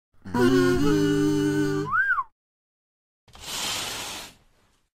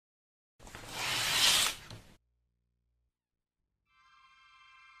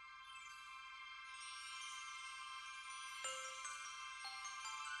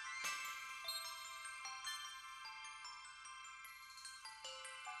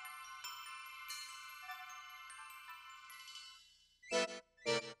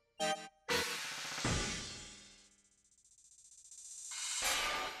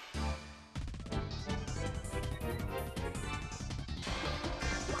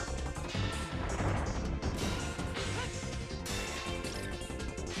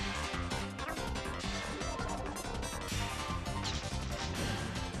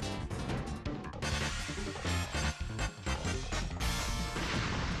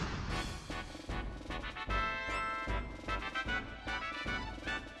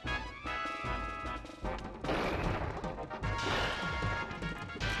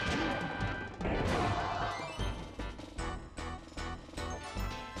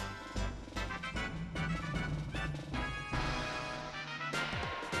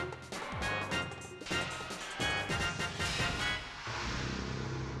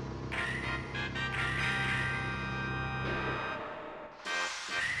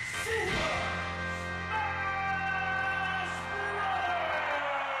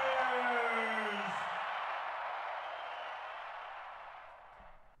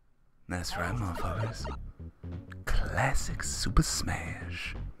That's right, motherfuckers. Classic Super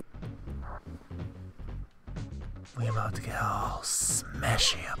Smash. We about to get all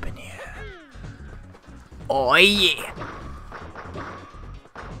smashy up in here. Oh yeah!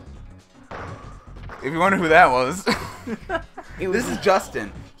 If you wonder who that was, this is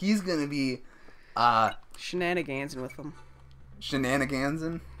Justin. He's gonna be Shenaniganzing with them.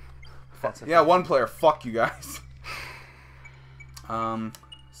 Shenaniganzing? Yeah, one player. Fuck you guys.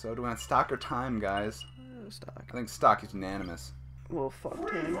 So do we want stock or time, guys? Stock. I think stock is unanimous. Well, fuck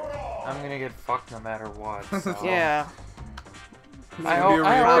him. I'm gonna get fucked no matter what. So. Yeah. I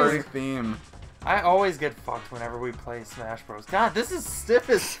always theme. I always get fucked whenever we play Smash Bros. God, this is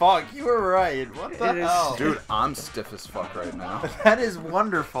stiff as fuck. You were right. What the hell? Dude, I'm stiff as fuck right now. That is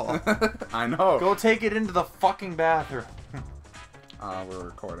wonderful. I know. Go take it into the fucking bathroom. We're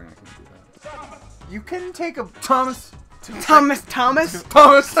recording. I can do that. You can take a... Thomas! Thomas! Do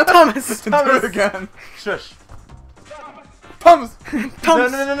it again. Shush. Thomas!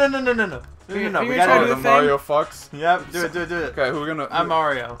 Thomas! No. We gonna gotta do the the Mario fucks. Yep, do it. Okay, who are we gonna... I'm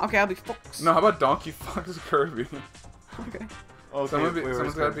Mario. Okay, I'll be Fox. No, how about Donkey Fox Kirby? Okay. Okay,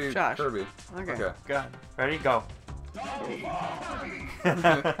 Someone's gotta be Josh. Kirby. Okay. God. Ready? Go.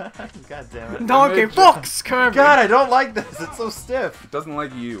 God damn it. Donkey Fox! Kirby! God, I don't like this. It's so stiff. It doesn't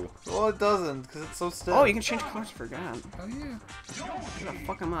like you. Well, it doesn't, because it's so stiff. Oh, you can change colors for God. Oh yeah. Who the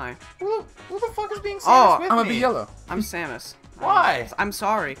fuck am I? Who the fuck is being Samus Oh, with I'm me? gonna be yellow. I'm Samus. Why? I'm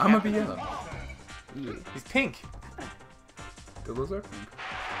sorry. I'm gonna be yellow. He's pink. The lizards are pink.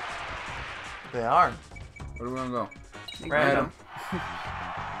 They are. Where do we wanna go? Random.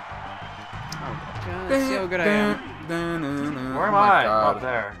 Oh, God, that's so good I am. Where am Oh my I? God. Up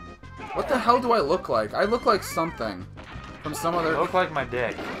there. What the hell do I look like? I look like something. From some other... You look like my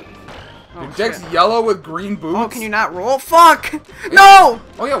dick. Oh, Your dick's shit. yellow with green boots? Oh, can you not roll? Fuck! No!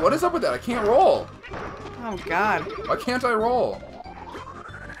 Oh yeah, what is up with that? I can't roll. Oh, God. Why can't I roll?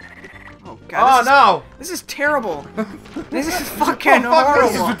 Oh, God. No! This is terrible. This is fucking horrible.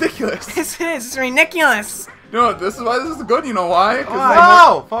 This is ridiculous. This is. It's ridiculous. No, this is why this is good, you know why? 'Cause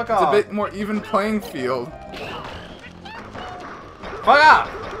No! Fuck it's off. a bit more even playing field. Fuck off!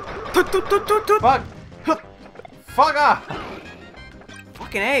 Toot, toot, toot, toot, toot. Fuck! Fuck off!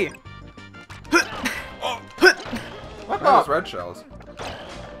 Fucking A. What Those the? red shells.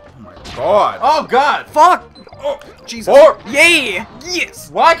 Oh my God. Oh God! Fuck! Oh, Jesus. Four. Yeah!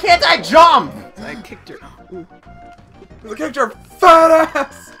 Yes! Why can't I jump? I kicked her. Ooh. the kicked your fat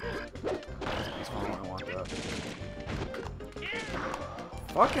ass. I want that.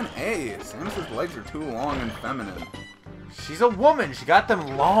 Fucking A. Samus's legs are too long and feminine. She's a woman. She got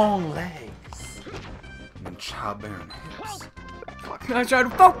them long legs. And childbearing hips. Fuck. I tried to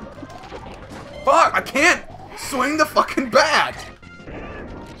fuck. Fuck! I can't swing the fucking bat.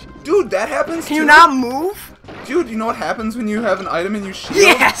 Dude, that happens. Can you too. not move? Dude, you know what happens when you have an item and you shield?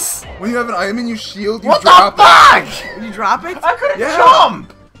 Yes! When you have an item and you shield, you What drop the fuck? Will you drop it? I couldn't Yeah.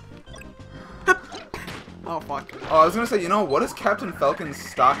 jump. Oh, fuck. Oh, I was gonna say, you know, what is Captain Falcon's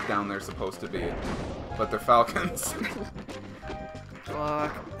stock down there supposed to be? But they're falcons.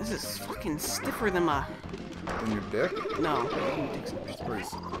 Fuck. This is fucking stiffer than my... In your dick? No. It's pretty...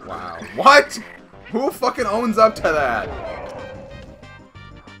 Wow. What? Who fucking owns up to that?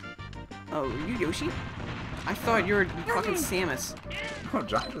 Oh, you Yoshi? I thought you were fucking Samus. Oh,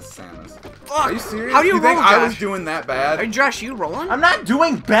 Josh is Samus. Fuck! Are you serious? How do you think roll, I was Josh? doing that bad? Hey, Josh, you rolling? I'm not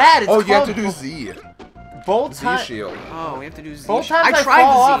doing bad. It's Oh, you have to called do Z. both Z times. shield. Oh, we have to do Z. Both times I tried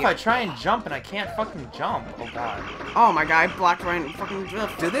fall the off, Z. I try and jump, and I can't fucking jump. Oh god. Oh my god, I blocked right in fucking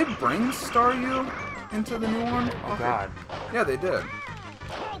drift. Did they bring Staryu into the new one? Oh god. Yeah, they did.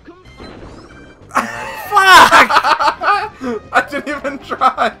 Fuck! I didn't even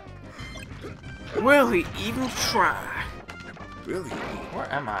try. Will he even try? Really? Where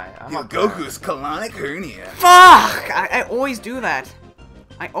am I? I'm Yo, up there. Goku's colonic hernia. Fuck! I always do that.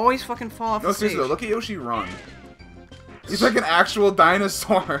 I always fucking fall off No, the stage. seriously though, look at Yoshi run. He's like an actual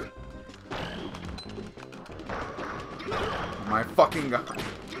dinosaur. Oh my fucking god.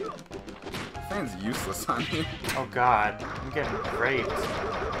 Fan's useless on you. Oh god. I'm getting raped.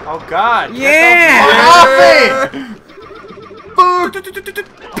 Oh god. Yeah! Get the fuck off me! Fuck!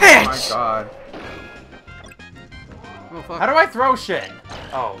 Oh my Bitch! god. Oh fuck. How do I throw shit?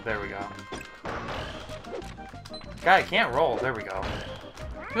 Oh, there we go. God, I can't roll. There we go.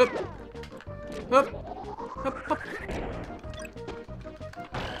 Hup. Hup. Hup, hup.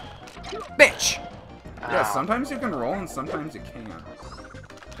 Bitch! Yeah, Ow. sometimes you can roll and sometimes you can't.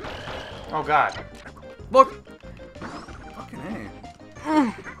 Oh god. Look! Fucking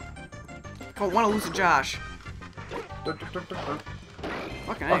A. Don't want to lose to Josh.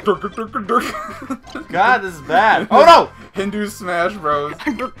 Fucking A. God, this is bad. Oh no! Hindu Smash Bros.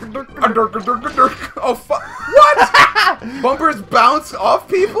 Oh fuck! What? Bumpers bounce off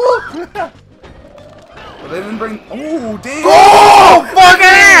people? Well, they didn't bring. Oh damn! Oh, fuck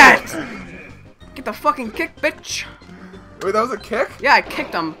it! Get the fucking kick, bitch! Wait, that was a kick? Yeah, I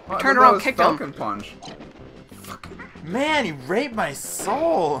kicked him. Oh, I Turned thought that around, was kicked Falcon him. Punch. Man, he raped my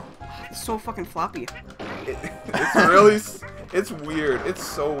soul. It's so fucking floppy. It's really. It's weird. It's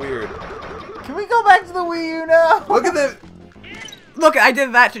so weird. Can we go back to the Wii U now? Look at that. Look, I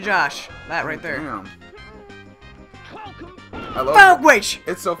did that to Josh. That right there. Damn. I love Falcon, it. wait!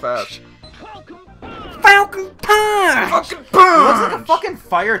 It's so fast. Falcon punch! Fucking It punch! looks like a fucking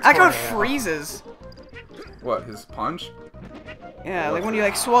fire I like how tornado. it freezes. What, his punch? Yeah, like when you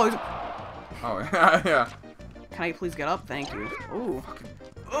like swallow. Oh, yeah, yeah. Can I please get up? Thank you. Ooh.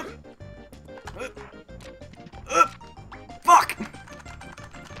 Fuck!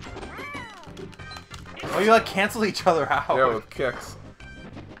 Oh, you like cancel each other out. Yeah, with kicks.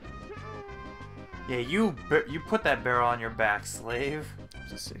 Yeah, you put that barrel on your back, slave.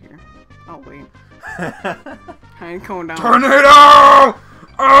 Just sit here. Oh wait. I ain't going down. Tornado!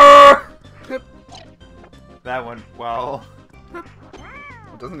 Hup. That went well. It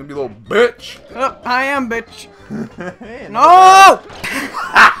doesn't gonna be a little bitch. Oh, I am, bitch. Hey, No!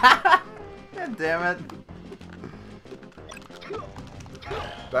 God damn it.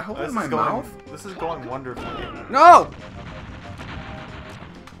 The hell This in my is going, mouth? This is going wonderfully. No!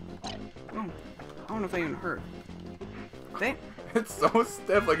 Oh, I don't know if they even hurt. They. It's so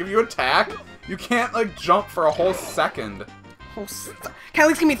stiff. Like, if you attack, you can't, like, jump for a whole second. Can at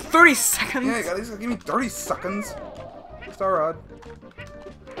least give me 30 seconds? Yeah, you gotta give me 30 seconds. Star Rod.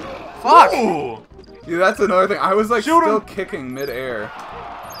 Fuck! Ooh! Yeah, that's another thing. I was, like, Shoot still him. kicking mid-air.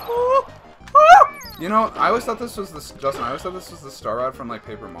 You know, I always thought this was the... Justin, I always thought this was the Star Rod from, like,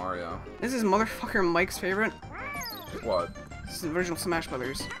 Paper Mario. This is motherfucker Mike's favorite. What? This is the original Smash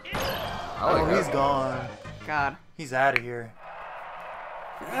Brothers. I like Oh, he's that. gone. God. He's out of here.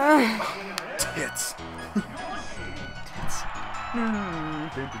 Tits.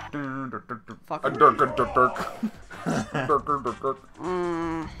 Fuck.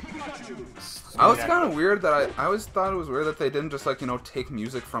 I was kind of weird that I always thought it was weird that they didn't just, like, you know, take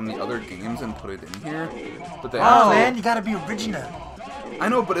music from the other games and put it in here. But they Oh actually... man, you gotta be original. I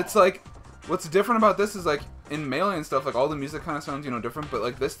know, but it's like, what's different about this is, like, in Melee and stuff, like, all the music kind of sounds, you know, different, but,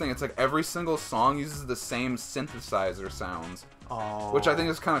 like, this thing, it's like every single song uses the same synthesizer sounds. Oh. Which I think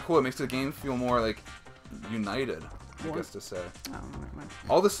is kind of cool. It makes the game feel more, like, united, I guess to say. Oh, never mind.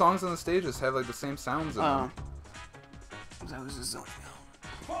 All the songs on the stages have, like, the same sounds in them. That was just zoning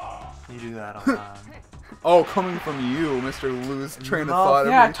You do that all the time. Oh, coming from you, Mr. Lose train of thought.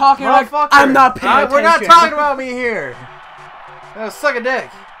 Yeah, every- talking like Motherfucker. I'm not paying attention. We're not talking about me here. No, suck a dick.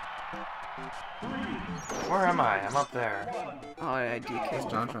 Where am I? I'm up there. Oh, yeah, DK.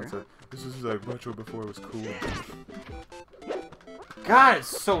 John trying to say, this is like retro before it was cool. God, it's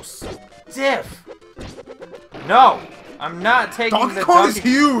so stiff. No, I'm not taking Donkey the Kong is Donkey.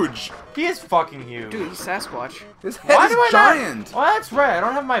 huge! He is fucking huge. Dude, he's Sasquatch. His head Why is do I giant! not? Well, that's right. I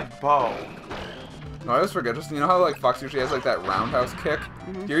don't have my bow. No, I always forget. Just, you know how, like, Fox usually has, like, that roundhouse kick?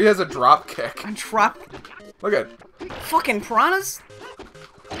 Here he has a drop kick. And drop Look at fucking piranhas?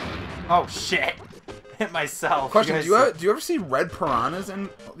 Oh shit! Hit myself. Question: You Do guys- you ever see red piranhas in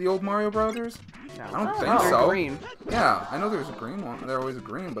the old Mario Brothers? No. I don't think They're so. green. Yeah, I know there's a green one. They're always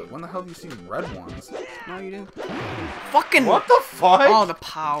green, but when the hell do you see red ones? No, you didn't. Fucking. What the fuck? Oh, the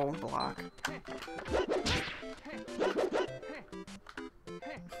POW block.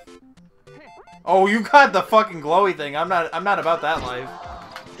 Oh, you got the fucking glowy thing. I'm not about that life.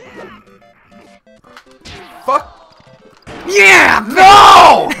 Fuck! Yeah!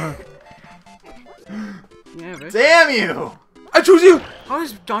 No! Yeah, bitch. Damn you! I choose you! How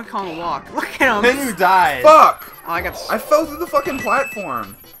does Donkey Kong walk? Look at him. Then you died. Fuck! Oh, I got. I fell through the fucking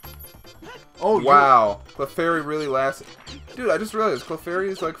platform. Oh you- Wow, Clefairy really lasted. Dude, I just realized Clefairy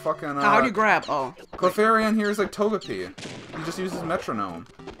is like fucking. How do you grab? Oh. Clefairy on here is like Togepi. He just uses metronome.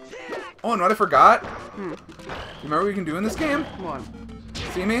 Oh, and what I forgot? You remember what we can do in this game? Come on.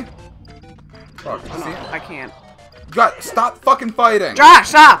 See me? Fuck. No, See? I can't. God, stop fucking fighting! Josh,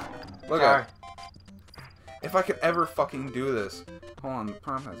 stop! Look Sorry. at. If I could ever fucking do this. Hold on, the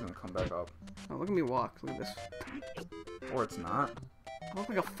perma's gonna come back up. Oh, look at me walk. Look at this. Or it's not. I look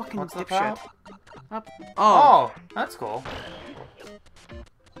like a fucking What's the dipshit. POW? Up. Oh. Oh, that's cool.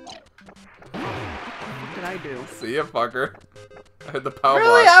 What did I do? See ya, fucker. I hit the power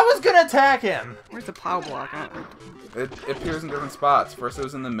Really? block. I was gonna attack him. Where's the POW block? It appears in different spots. First it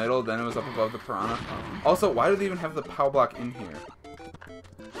was in the middle, then it was up above the piranha. Also, why do they even have the POW block in here?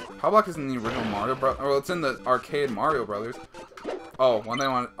 POW block is in the original Mario Bros. Well, it's in the arcade Mario Brothers. Oh, one thing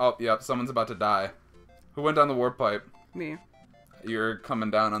I want. Oh, yep, someone's about to die. Who went down the warp pipe? Me. You're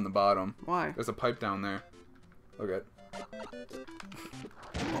coming down on the bottom. Why? There's a pipe down there. Look at.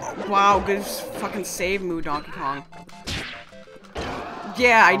 Wow, good fucking save move, Donkey Kong.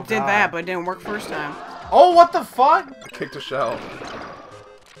 Yeah, I did God. that, but it didn't work first time. Oh, what the fuck? I kicked a shell.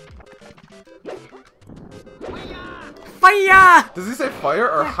 Fire! Does he say fire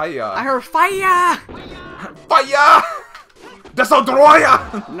or hiya? I heard fire! Fire!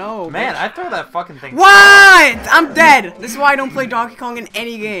 Destroya! No, Man, bitch. I throw that fucking thing. What? I'm dead! This is why I don't play Donkey Kong in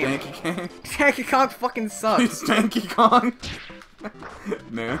any game. Stanky Kong. Donkey Kong fucking sucks. Stanky Kong.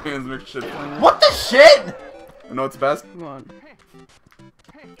 Man, hands make shit funny. What the shit? You know what's best? Come on.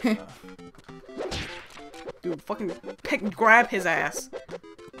 Dude, fucking grab his ass.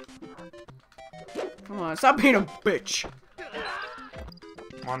 Come on, stop being a bitch.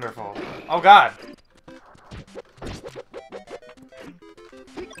 Wonderful. Oh god.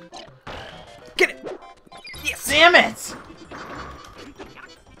 Get it! Yes! Damn it!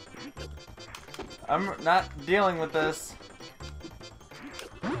 I'm not dealing with this.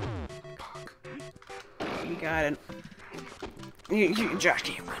 You got it. Josh,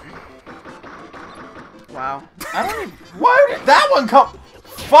 you win. Wow. I don't even, why did that one come?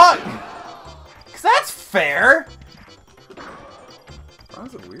 Fuck! Cause that's fair. Why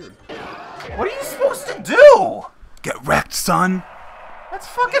is it weird? What are you supposed to do? Get wrecked, son. That's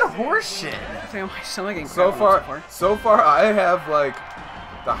fucking horseshit. I think my stomach getting So cramped far, I have like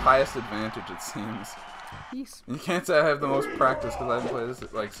the highest advantage. It seems. Yes. You can't say I have the most practice because I haven't played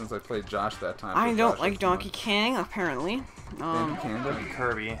this like since I played Josh that time. I so don't Josh like is Donkey Kong, apparently. Baby Panda.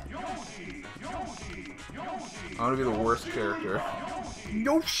 Kirby. I want to be the worst character.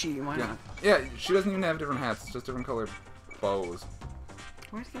 Yoshi, why Yeah, not? yeah. She doesn't even have different hats. It's just different colored bows.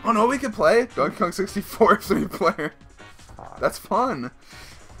 Where's the Oh no, we could play Donkey Kong 64 3-player. That's fun.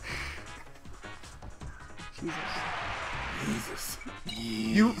 Jesus.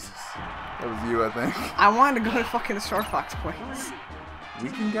 You. That was you, I think. I wanted to go to fucking Star Fox place. We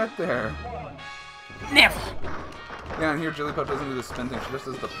can get there. Never! Yeah, and here Jigglypuff doesn't do the spin thing. She just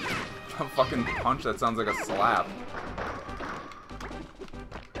does the fucking punch that sounds like a slap.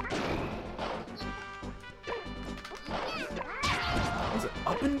 Is it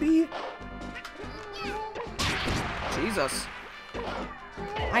up and B? Jesus.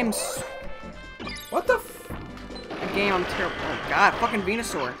 I'm What the f- a game, I'm terrible. Oh god, fucking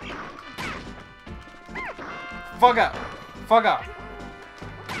Venusaur. Fuck up. Fuck up.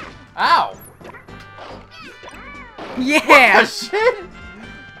 Ow. Yeah! What the shit?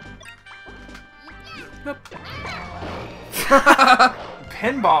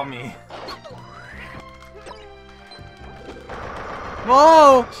 Pinball me.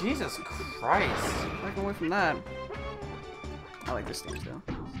 Whoa! Jesus Christ. Back away from that. I like this stage though.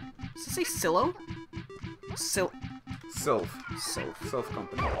 Does it say Silo? Sylph. Sylph. Sylph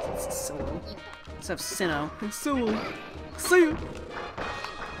Company. It's Silo. Let's have Sinnoh. It's Silo. Silo.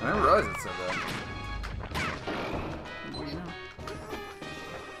 I didn't realize it said that. What do you know?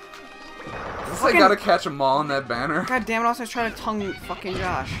 Is this Also, I gotta catch them all in that banner. God damn it! Also, I was trying to tongue fucking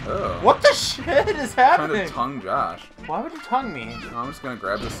Josh. Oh. What the shit is I'm happening? trying to tongue Josh. Why would you tongue me? No, I'm just gonna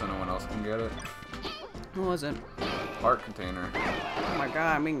grab this so no one else can get it. Who was it? Heart container. Oh my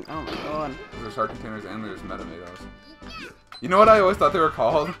god! I mean, oh my god. There's heart containers and there's tomatoes. You know what I always thought they were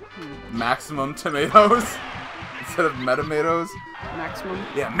called? Maximum tomatoes instead of metamatoes. Maximum.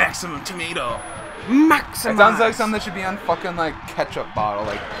 Yeah, maximum tomato. Maximum. It sounds like something that should be on fucking like ketchup bottle.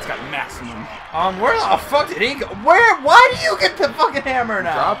 Like it's got maximum. Where the fuck did he go? Why do you get the fucking hammer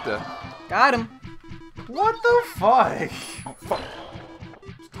now? Dropped it. Got him. What the fuck? Oh fuck.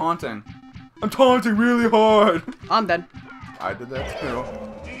 It's taunting. I'm taunting really hard. I'm dead. I did that too.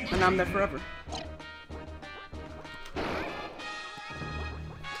 And I'm dead forever.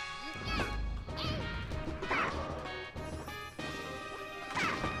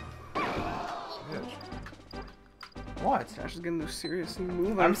 What? Josh is getting seriously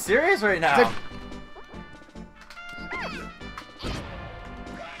moving. I'm serious right now.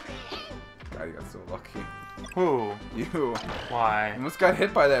 God, you got so lucky. Who? You. Why? Almost got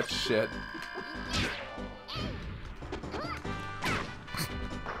hit by that shit.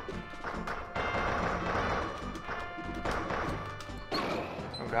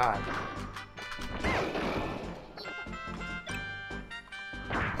 Oh god.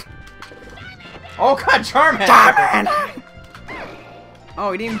 Oh god, Charmin!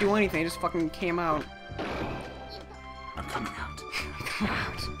 Oh, he didn't even do anything. He just fucking came out. I'm coming out. Come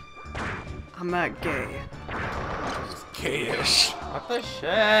out. I'm not gay. It's gayish. What the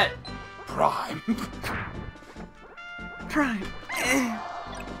shit? Prime. Prime.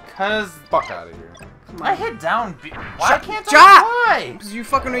 Cause Fuck out of here. I hit down. Why can't Josh! I fly? Because you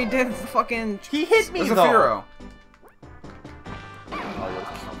fucking redid the fucking. He hit me There's a though. Firo.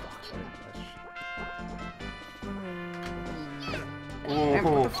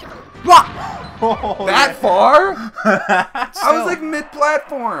 Ooh. What? Oh, That far? I Still. was like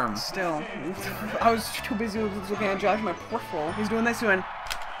mid-platform. Still. I was too busy looking at Josh in my peripheral. He's doing this one.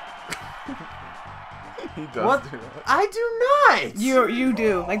 He does What? do that. I do not. You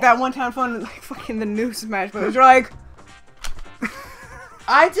do. Like that one time fun, like fucking the new Smash Bros. You're like.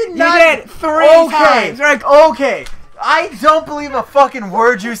 I did You not. did 3 times. You're like, Okay. I don't believe a fucking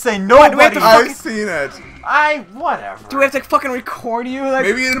word you say. do we have Nobody. to I've seen it. Whatever. do we have to fucking record you? Like,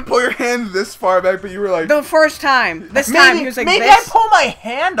 Maybe you didn't pull your hand this far back, but you were like... the first time. This time he was like maybe this. I pull my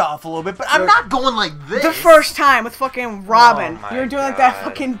hand off a little bit, but I'm not going like this. The first time with fucking Robin. Oh my you were doing like that God.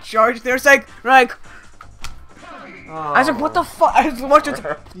 fucking charge. There's like, I was like, what the fuck? I was watching.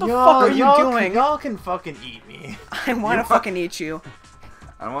 What the fuck are you doing? Y'all can fucking eat me. I want to fucking eat you.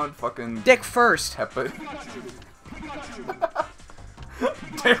 I don't want fucking... Dick first. Hepa...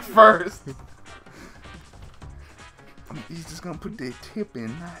 Dick first. He's just gonna put the tip in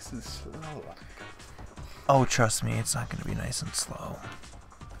nice and slow. Oh, trust me, it's not gonna be nice and slow.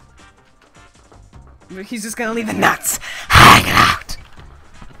 He's just gonna leave the nuts hanging out.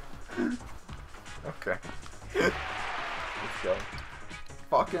 Okay. Let's go.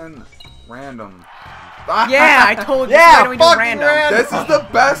 Fucking random. Yeah, I told you. Yeah, Why don't we do fucking random? random. This is the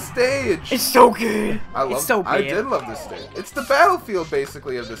best stage. It's so good. I love. It's so I bad. did love this stage. It's the battlefield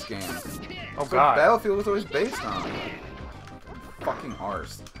basically of this game. Oh So god. Battlefield was always based on. Fucking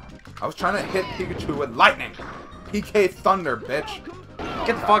horse. I was trying to hit Pikachu with lightning. PK Thunder, bitch.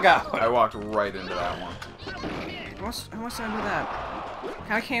 Get the fuck out. I walked right into that one. How much did I do that?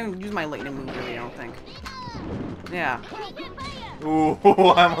 I can't use my lightning move really, I don't think. Yeah. Ooh,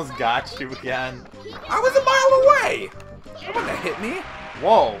 I almost got you again. I was a mile away. That wouldn't have hit me.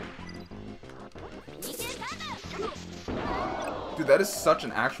 Whoa. Dude, that is such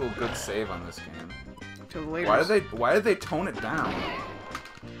an actual good save on this game. Till later. Why did they tone it down?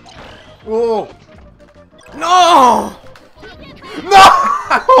 Whoa. No!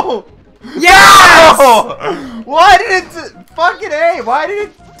 No! Yes! Oh! Why did it fucking A? Why did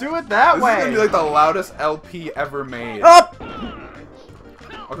it do it that This way? is gonna be like the loudest LP ever made. Up!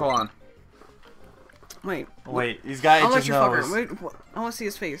 Oh, come on. Wait. Wait, he's got I'll itch let his you nose. fucker. Wait, I want to see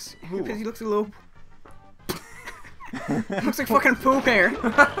his face. Who? Because he looks a little. Looks like fucking poop hair.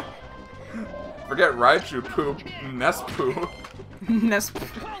 Forget Raichu poop. Nest poo. Nest.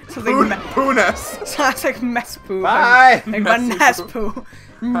 Sounds Poo, like poo nest. sounds like mess poo. Bye! Like my Messy nest poo.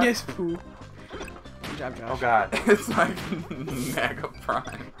 Nest poo. Good job, Josh. Oh god. It's like Mega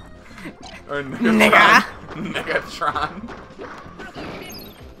Prime. Or Nigga. Negatron.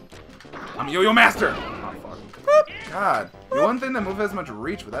 I'm Yo-Yo Master! Oh, fuck. God. The one thing that move has much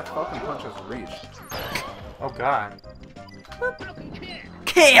reach, but that fucking punch has reach. Oh god.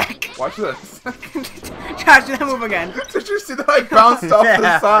 Kick! Watch this. Josh, do that move again. Did you see that I bounced off Yeah, the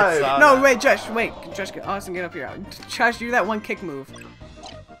I side? saw No, that. wait, Josh, wait. Josh, Austin, get up here. Josh, do that one kick move.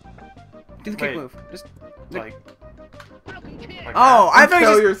 Do the kick Wait. move. Just. Like Oh, I thought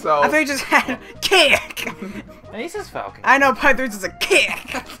Kill you just. yourself. I thought you just had kick. that. He says Falcon. I know, but I thought it was a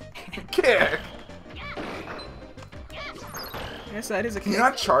kick. Kick. Yes, that is a Can kick. you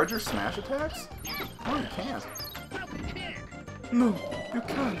not charge your smash attacks? No, you can't. No, you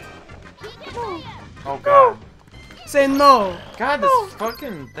can't. Oh god. Say no. God, this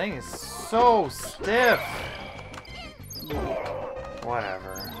fucking thing is so stiff.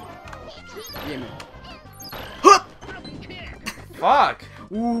 Whatever. Yeah, man. Fuck.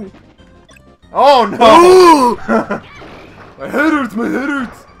 Ooh. Oh no. My head hurts, my head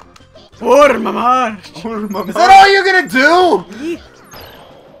hurts. Por mamar. Is that all you're gonna do?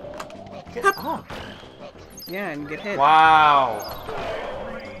 Get up. Yeah, and get hit. Wow.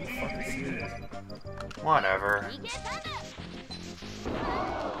 Whatever.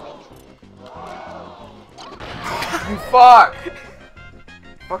 Fuck.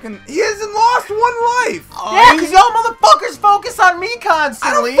 Fucking, he hasn't lost one life. Yeah, because y'all motherfuckers focus on me I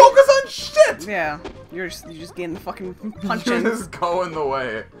constantly. don't focus on shit. Yeah, you're just getting the fucking You're punching. just going the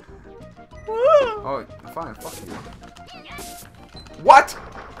way. Oh, fine, fuck you. What?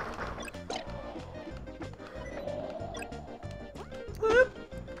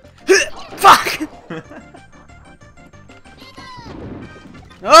 Fuck!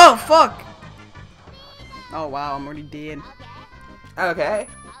 Oh, fuck! Oh, wow, I'm already dead. Okay.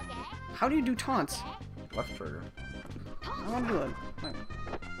 How do you do taunts? Left trigger. I want to do it. Wait.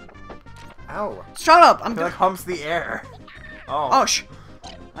 Ow. Shut up! I'm He doing. like humps the air. Oh. Oh, shh!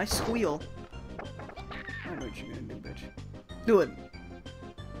 I squeal. I know what you're gonna do, bitch. Do it.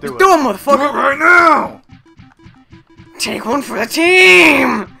 Do Just it. do it, Do it motherfucker! right now. Take one for the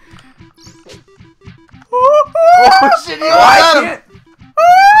team! Oh shit, you got him.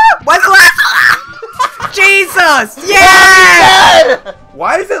 What's the last? Jesus! Yeah!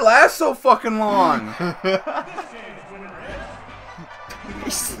 Why does it last so fucking long?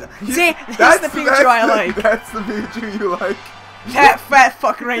 See, that's the Pikachu I like. That's the Pikachu you like. That fat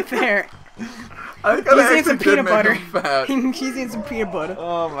fuck right there. I think I He's eating some actually did peanut make butter. him fat. He's eating some peanut butter.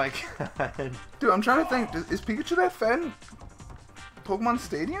 Oh my god. Dude, I'm trying to think. Is Pikachu that fat in Pokemon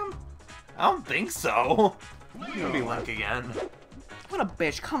Stadium? I don't think so. Maybe Link again. What a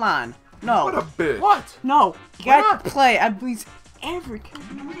bitch! Come on. No. What a bitch. What? No. You Why gotta not? play. I please every.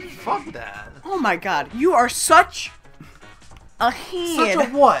 Fuck that. Oh my god. You are such a head. Such a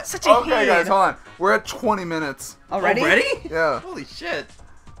what? Such a Okay, head. guys, hold on. We're at 20 minutes. Already? Already? Yeah. Holy shit.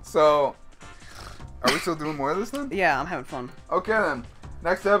 So, are we still doing more of this then? Yeah, I'm having fun. Okay then.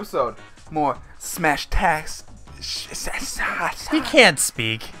 Next episode, more Smash Tags. He can't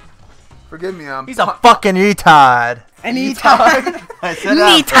speak. Forgive me, He's a fucking retard. Anita. I said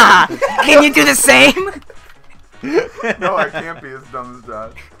Nita. Can you do the same? No, I can't be as dumb as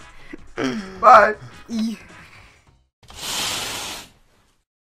Josh. Bye.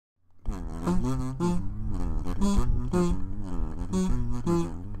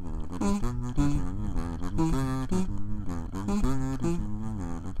 Mm-hmm.